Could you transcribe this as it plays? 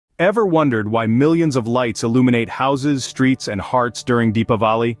Ever wondered why millions of lights illuminate houses, streets, and hearts during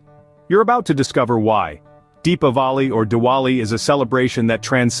Deepavali? You're about to discover why. Deepavali or Diwali is a celebration that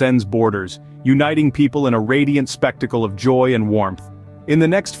transcends borders, uniting people in a radiant spectacle of joy and warmth. In the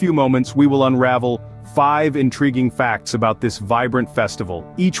next few moments we will unravel 5 intriguing facts about this vibrant festival,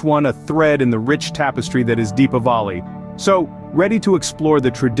 each one a thread in the rich tapestry that is Deepavali. So, ready to explore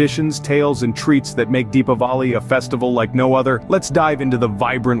the traditions, tales, and treats that make Deepavali a festival like no other? Let's dive into the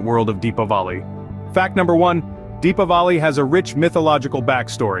vibrant world of Deepavali. Fact number 1. Deepavali has a rich mythological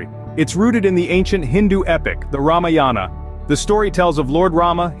backstory. It's rooted in the ancient Hindu epic, the Ramayana. The story tells of Lord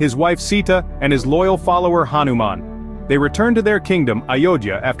Rama, his wife Sita, and his loyal follower Hanuman. They returned to their kingdom,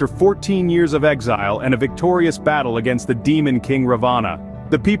 Ayodhya, after 14 years of exile and a victorious battle against the demon king Ravana.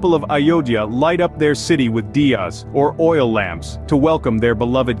 The people of Ayodhya light up their city with diyas, or oil lamps, to welcome their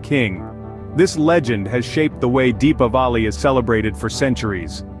beloved king. This legend has shaped the way Deepavali is celebrated for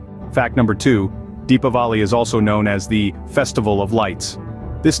centuries. Fact number 2. Deepavali is also known as the Festival of Lights.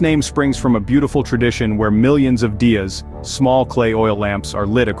 This name springs from a beautiful tradition where millions of diyas, small clay oil lamps, are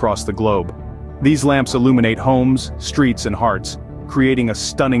lit across the globe. These lamps illuminate homes, streets, and hearts, creating a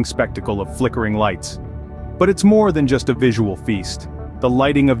stunning spectacle of flickering lights. But it's more than just a visual feast. The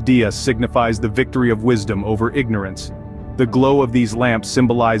lighting of diyas signifies the victory of wisdom over ignorance. The glow of these lamps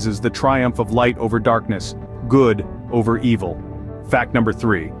symbolizes the triumph of light over darkness, good over evil. Fact number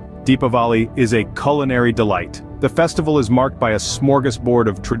 3. Deepavali is a culinary delight. The festival is marked by a smorgasbord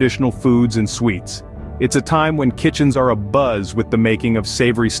of traditional foods and sweets. It's a time when kitchens are abuzz with the making of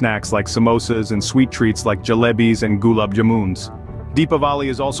savory snacks like samosas and sweet treats like jalebis and gulab jamuns. Deepavali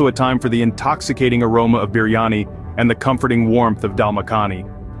is also a time for the intoxicating aroma of biryani and the comforting warmth of dal makhani.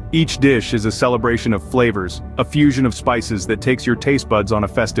 Each dish is a celebration of flavors, a fusion of spices that takes your taste buds on a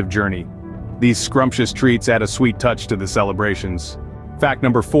festive journey. These scrumptious treats add a sweet touch to the celebrations. Fact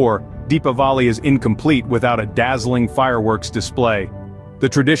number 4. Deepavali is incomplete without a dazzling fireworks display. The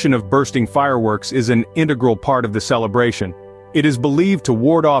tradition of bursting fireworks is an integral part of the celebration. It is believed to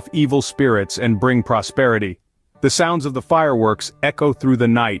ward off evil spirits and bring prosperity. The sounds of the fireworks echo through the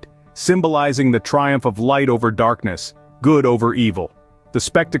night, symbolizing the triumph of light over darkness, good over evil. The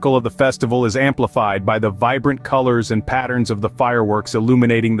spectacle of the festival is amplified by the vibrant colors and patterns of the fireworks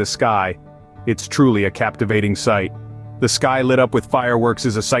illuminating the sky. It's truly a captivating sight. The sky lit up with fireworks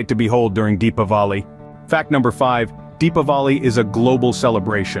is a sight to behold during Deepavali. Fact number 5. Deepavali is a global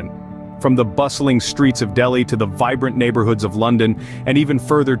celebration. From the bustling streets of Delhi to the vibrant neighborhoods of London, and even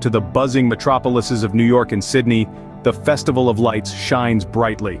further to the buzzing metropolises of New York and Sydney, the Festival of Lights shines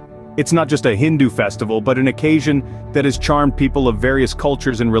brightly. It's not just a Hindu festival, but an occasion that has charmed people of various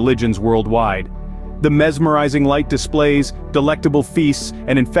cultures and religions worldwide. The mesmerizing light displays, delectable feasts,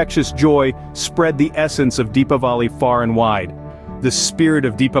 and infectious joy spread the essence of Deepavali far and wide. The spirit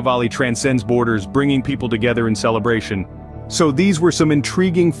of Deepavali transcends borders, bringing people together in celebration. So these were some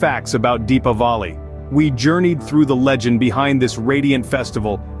intriguing facts about Deepavali. We journeyed through the legend behind this radiant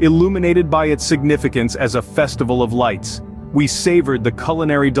festival, illuminated by its significance as a festival of lights. We savored the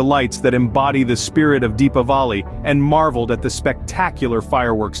culinary delights that embody the spirit of Deepavali and marveled at the spectacular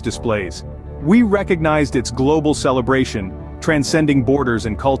fireworks displays. We recognized its global celebration, transcending borders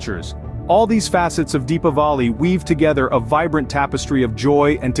and cultures. All these facets of Deepavali weave together a vibrant tapestry of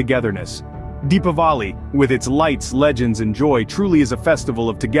joy and togetherness. Deepavali, with its lights, legends, and joy, truly is a festival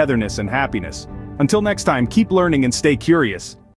of togetherness and happiness. Until next time, keep learning and stay curious.